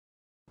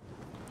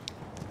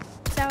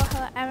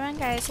Everyone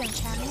guys, I'm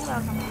Charmy,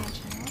 welcome to my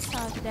channel.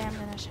 So today I'm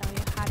gonna show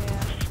you how to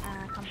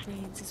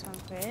complete this one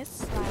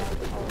quest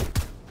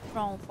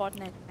from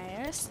Fortnite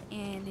players,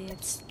 and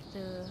it's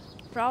to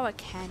throw a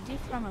candy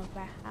from a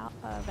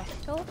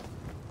vehicle,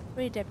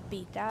 read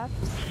epitaphs,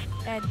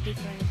 add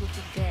different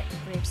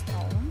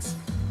gravestones,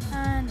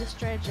 and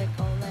destroy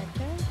Jackal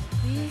letter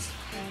with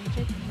ranged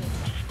weapon.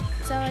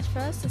 So at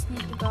first just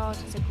need to go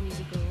to the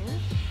greasy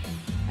groove.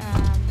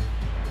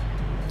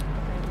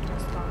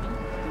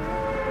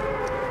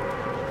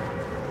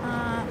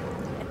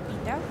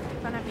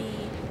 Gonna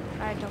be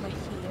right over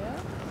here,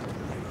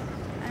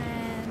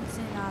 and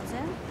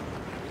another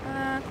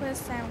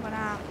quest I'm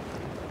gonna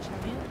show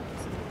you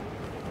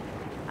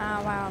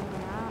while I'm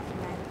gonna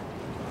land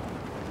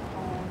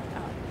on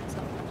so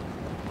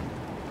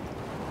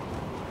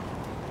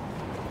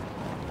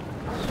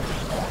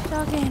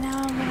okay, now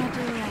I'm gonna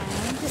do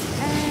land,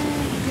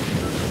 and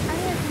I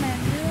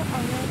recommend you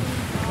already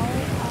know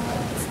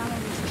some of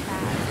these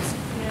chats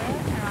here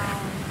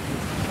around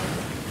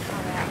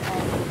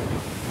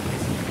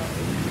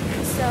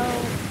So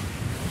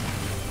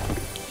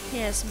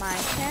here's my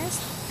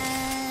chest,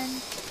 and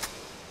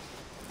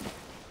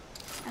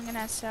I'm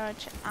gonna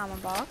search armor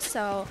box.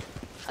 So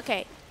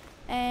okay,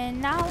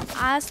 and now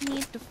I just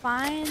need to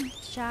find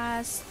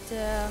just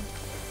a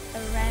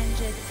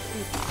ranged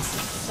weapons.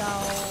 So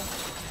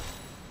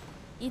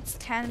it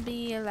can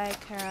be like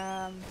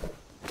kind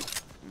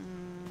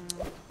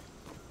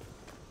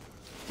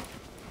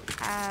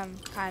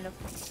of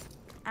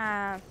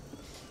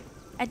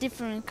a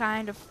different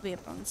kind of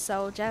weapon,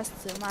 so just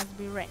must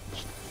be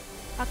ranged.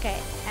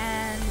 Okay,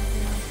 and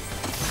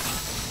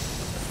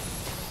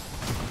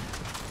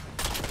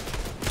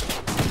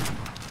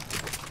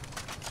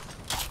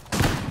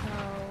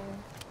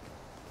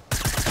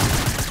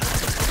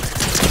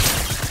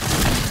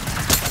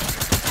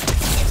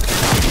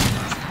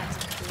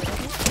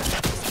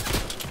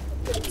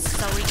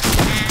so we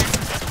can,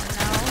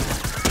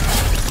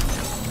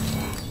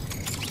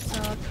 so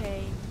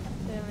okay,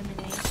 the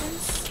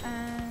eliminations,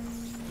 and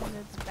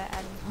that's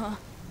bad.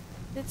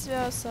 That's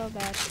really so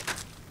bad.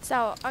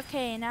 So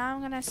okay, now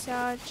I'm gonna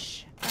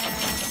search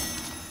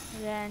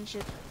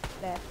ranged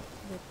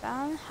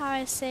weapon, how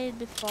I said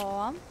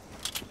before,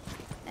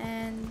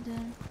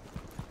 and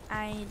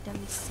I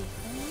don't see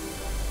them.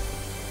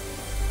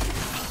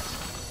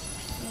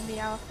 Maybe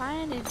I'll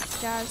find it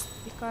just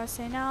because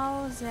I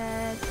know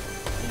that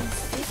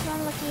this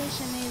one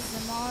location is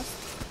the most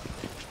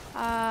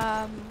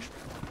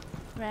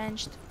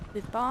ranged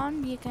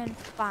weapon you can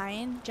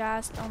find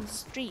just on the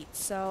street,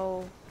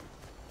 so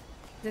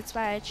that's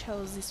why I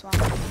chose this one.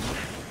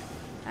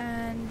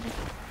 And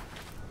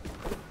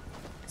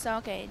so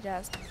okay,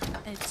 just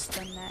it's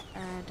don't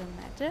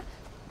matter.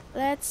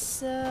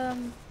 Let's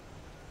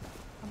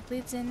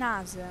complete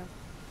another.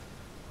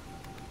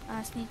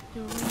 I just need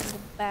to ring the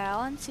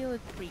bell until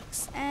it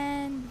breaks,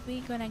 and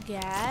we're gonna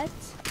get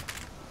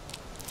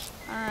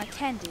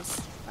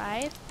candies,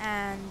 right?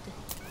 And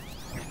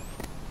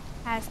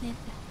I just need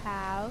to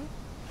have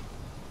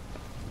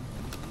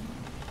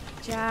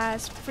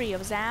just 3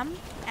 of them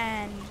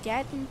and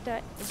get into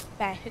a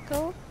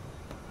vehicle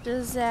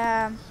to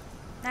the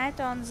night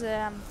on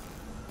the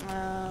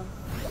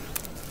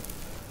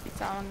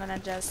so I'm gonna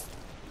just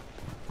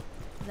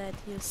let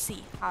you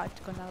see how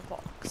it's gonna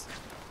work.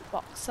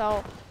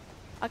 So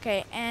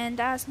okay, and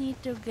I just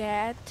need to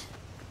get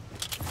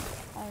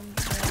on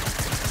the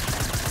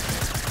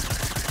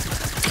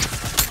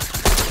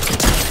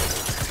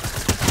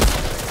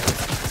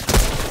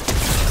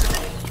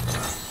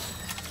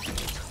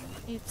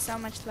it's so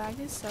much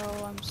laggy, so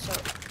I'm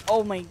sorry.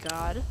 Oh my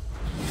god.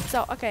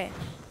 So okay,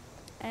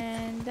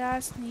 and I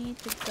just need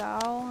to go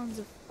on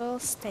the full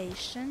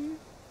station.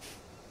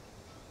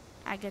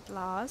 I get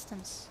lost,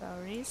 I'm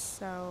sorry.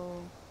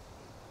 So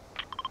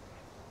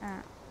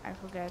I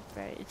forgot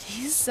where it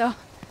is. So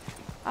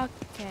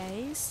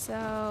okay,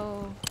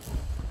 so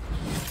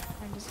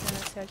I'm just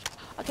gonna search.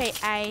 Okay,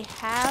 I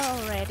have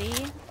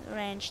already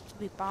ranged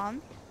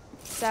weapon,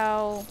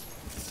 so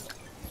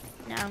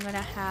now I'm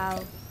gonna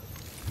have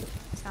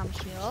some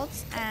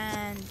shields,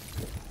 and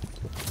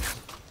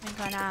I'm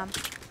gonna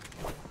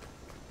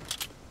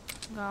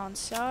go and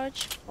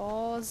search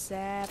for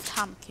the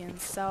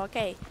pumpkins. So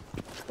okay,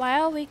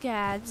 while we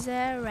get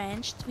the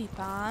ranged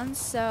weapons,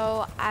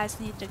 so I just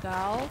need to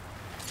go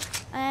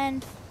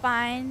and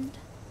find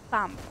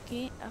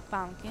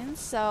pumpkins.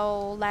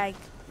 So like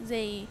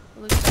they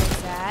look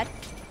like that,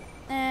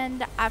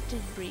 and after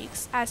it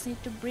breaks, I just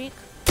need to break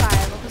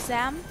 5 of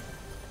them.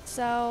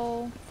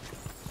 So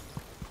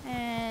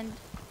and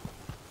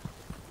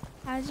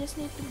I just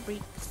need to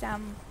break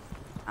some,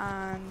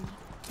 and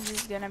this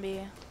is gonna be,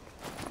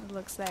 it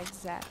looks like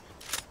that.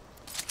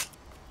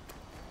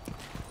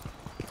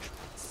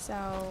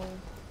 So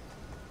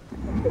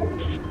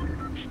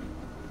and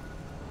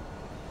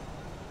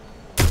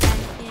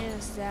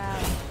here's the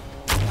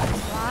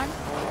first one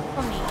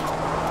for me.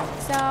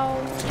 So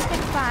you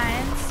can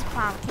find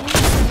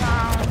pumpkins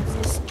around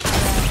this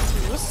area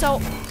too.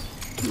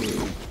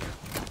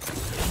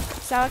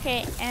 So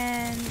okay,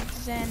 and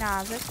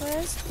another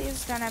quest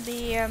is gonna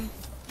be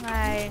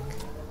like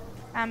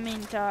I'm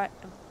into a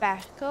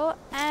vehicle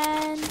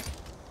and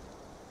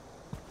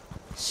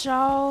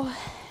show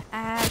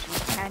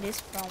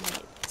candies from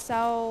it.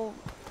 So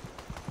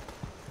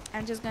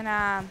I'm just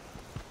gonna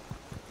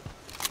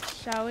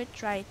show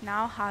it right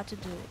now how to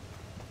do it.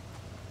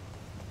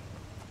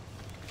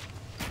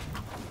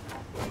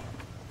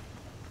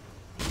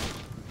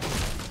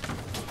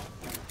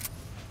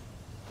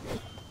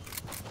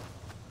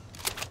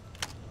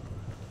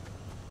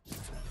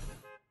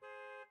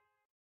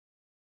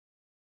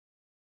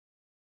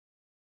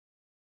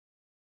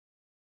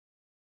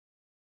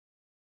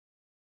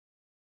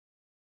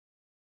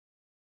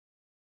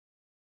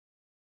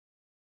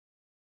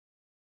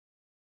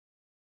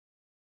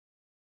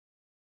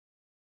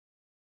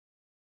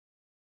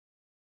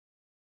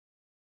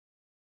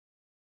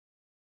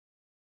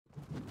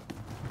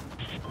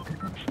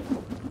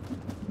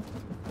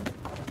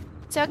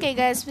 So okay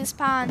guys, we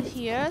spawned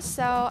here,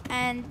 so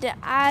and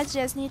I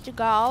just need to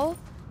go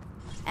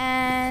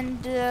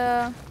and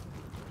oh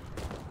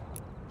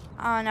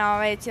no,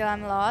 wait till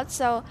I'm lost.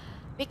 So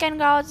we can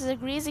go to the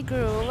Greasy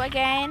Groove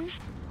again,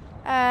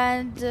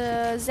 and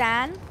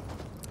then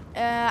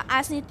I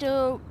just need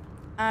to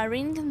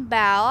ring the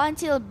bell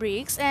until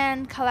bricks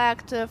and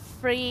collect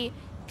free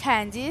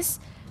candies.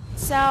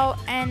 So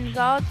and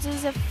go to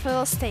the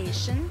fuel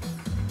station.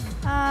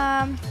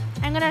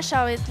 I'm gonna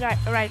show it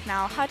right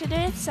now how to do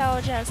it. So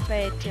just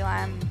wait till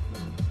I'm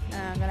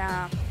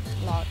gonna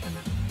load.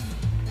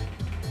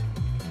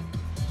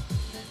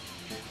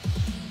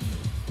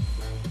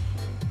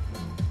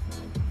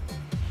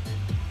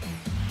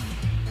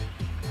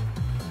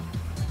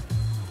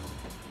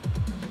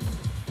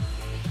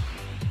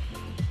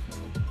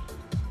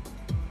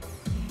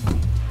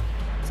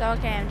 So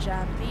okay, I'm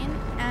jumping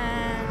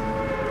and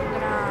I'm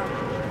gonna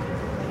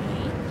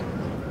wait.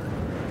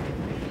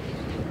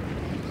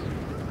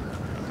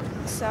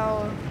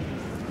 So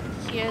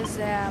here's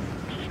the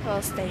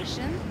fuel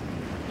station.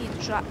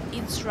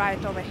 It's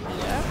right over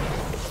here.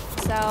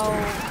 So,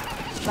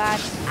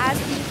 but I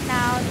need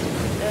now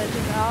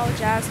to go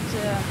just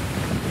to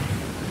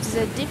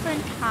the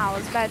different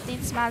house, but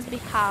it must be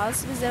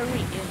house with a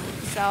ring.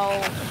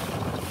 So,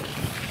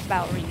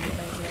 bell ring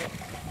basically.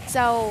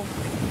 So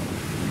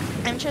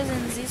I'm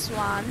choosing this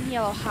one,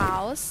 yellow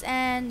house,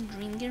 and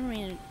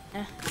ringing,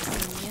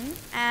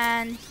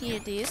 and here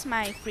it is,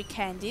 my free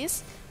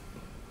candies.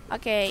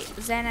 Okay,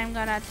 then I'm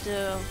gonna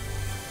do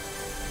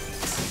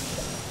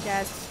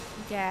just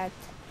get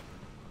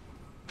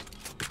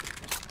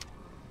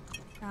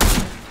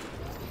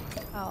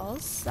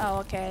else. So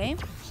okay.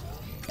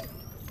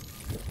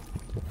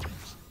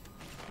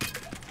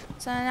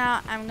 So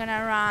now I'm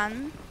gonna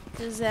run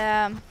to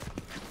the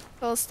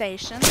fuel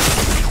station.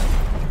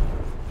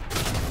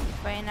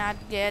 Why not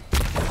get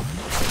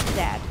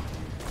dead?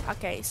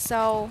 Okay,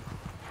 so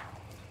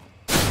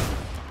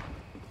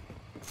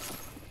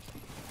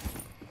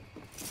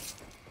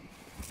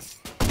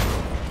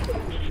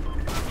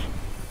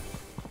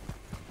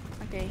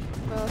okay,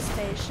 fuel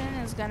station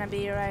is gonna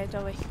be right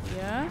over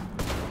here,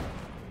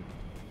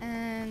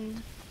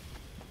 and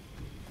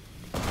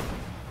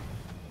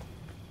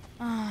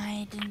oh,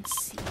 I didn't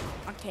see.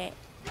 Okay.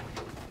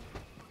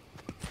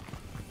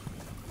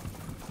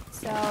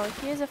 So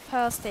here's a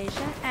fuel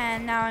station,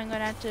 and now I'm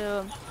gonna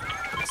to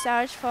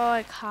search for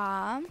a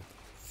car.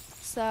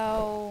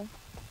 So,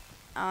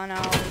 oh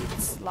no,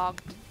 it's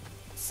locked.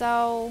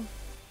 So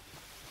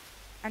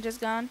I'm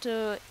just going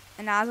to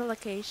another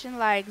location,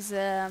 like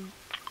the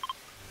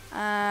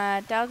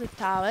Delta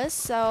Towers.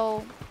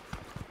 So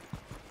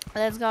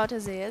let's go to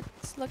this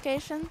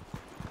location.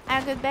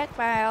 I'll get back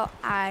while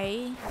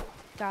I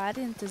got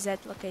into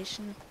that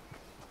location.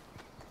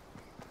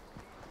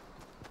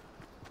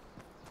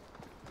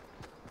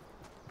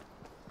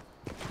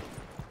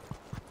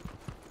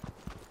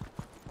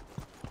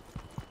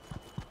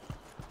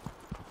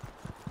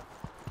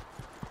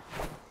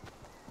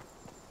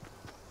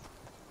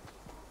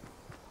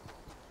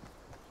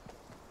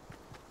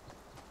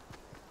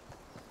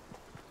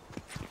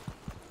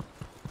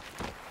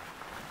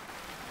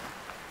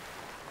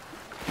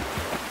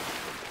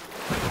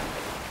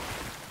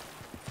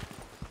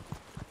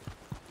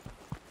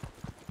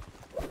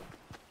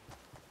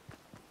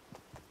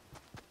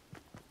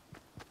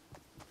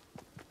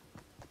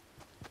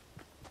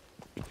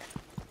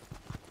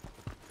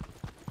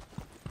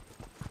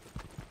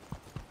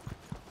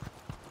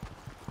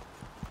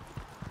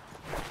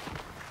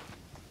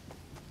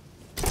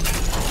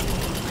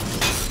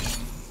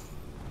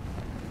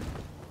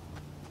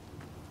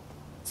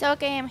 So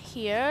okay, I'm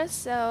here.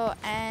 So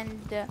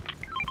and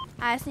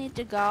I just need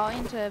to go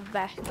into a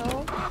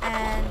vehicle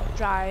and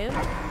drive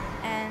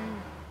and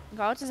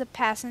go to the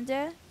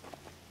passenger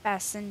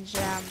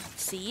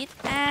seat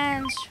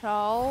and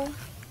show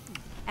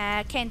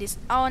candies.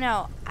 Oh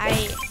no,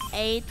 I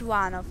ate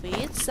one of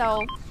it,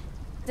 so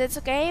that's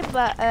okay.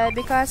 But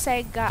because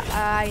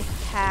I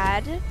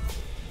had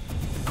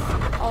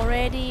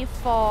already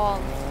 4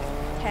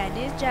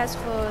 candies just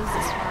for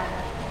this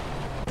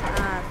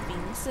one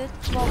thing.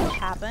 opposite what will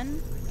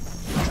happen.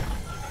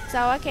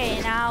 So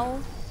okay, now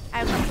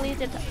I've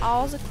completed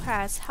all the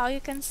quests, how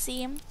you can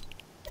see.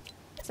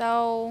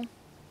 So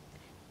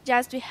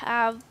just we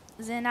have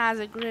the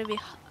another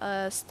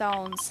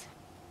stones,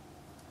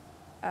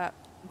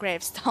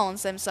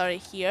 gravestones, I'm sorry,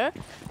 here.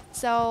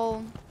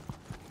 So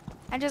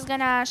I'm just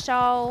gonna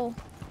show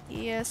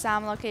you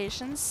some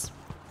locations.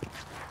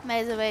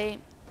 By the way,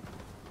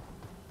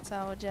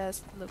 so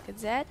just look at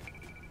that.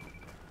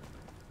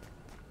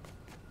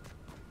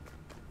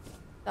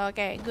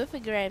 Okay, Goofy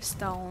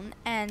gravestone,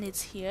 and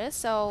it's here.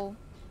 So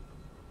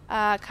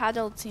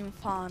Cuddle Team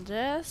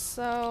Founder.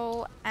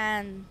 So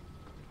and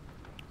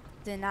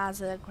the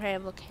another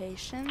grave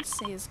locations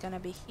is gonna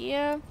be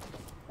here,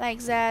 like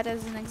that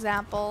as an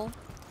example.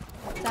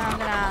 So I'm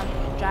gonna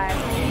drive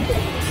here.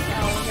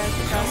 So just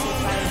because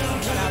if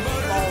I'm gonna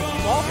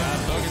walk,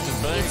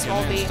 it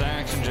will be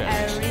a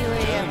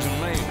really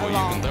a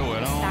long time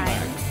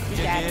to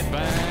get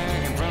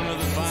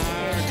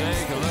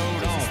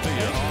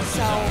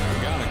so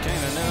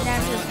and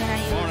I'm just gonna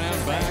use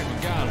the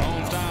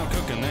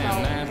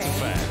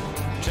way.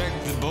 Check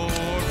the board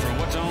for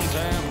what's on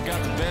tap. We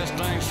got the best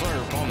things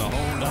slurp on the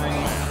whole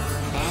dang map.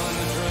 Pile in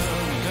the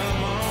truck and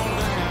come on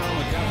down.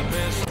 We got the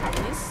best.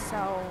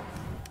 So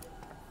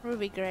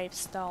Ruby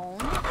gravestone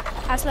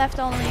has left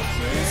only 2, so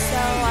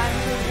I'm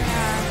just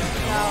gonna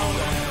go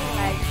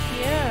right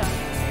here.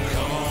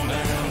 Come on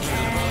down to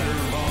the butter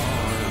barn.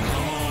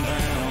 Come on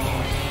down.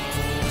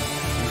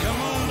 Come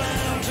on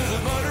down to the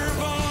butter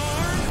barn.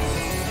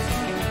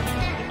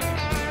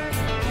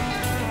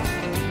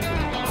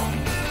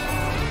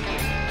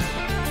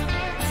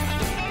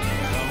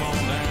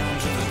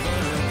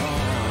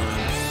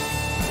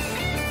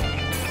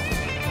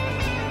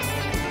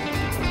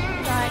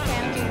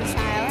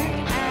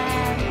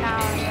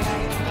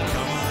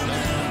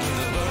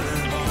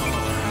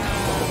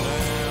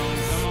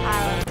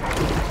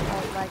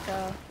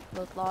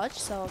 Lodge,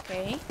 so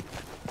okay.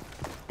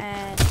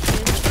 And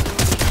this will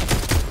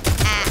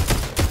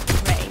be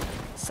grave.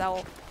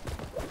 So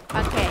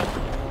okay.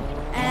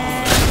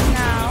 And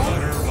now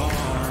I'm just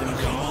gonna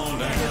go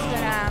to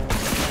yeah,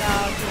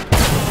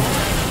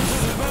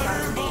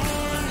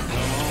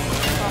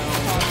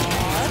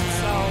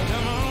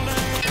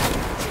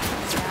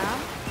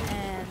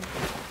 and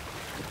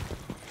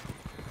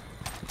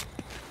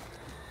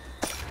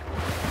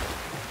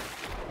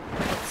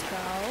let's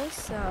go.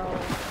 So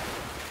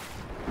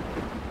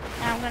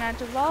I'm gonna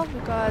do both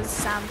because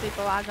some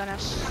people are gonna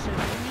shoot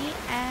me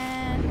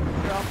and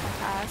drop my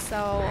car,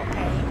 so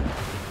okay.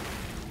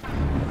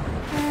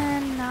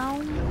 And now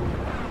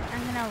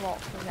I'm gonna walk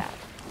for that.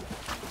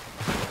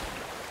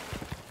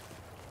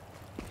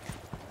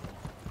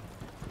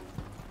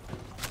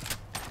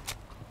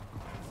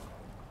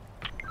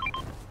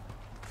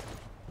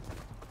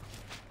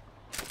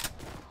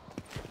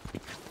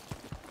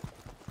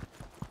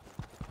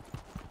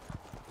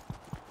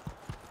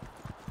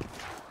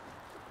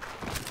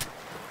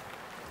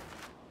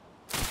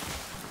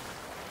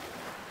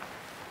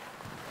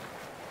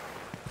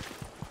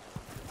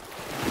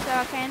 So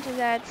okay, into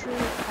that true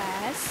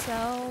pass.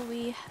 So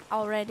we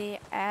already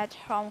at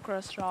home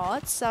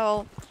crossroads.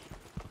 So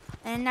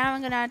and now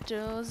I'm gonna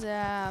do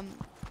the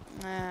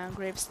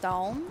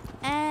gravestone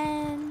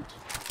and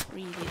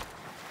read it.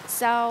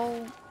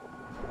 So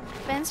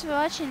thanks for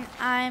watching.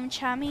 I'm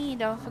Charmy.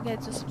 Don't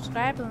forget to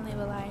subscribe and leave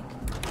a like.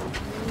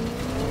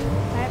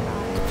 Bye bye.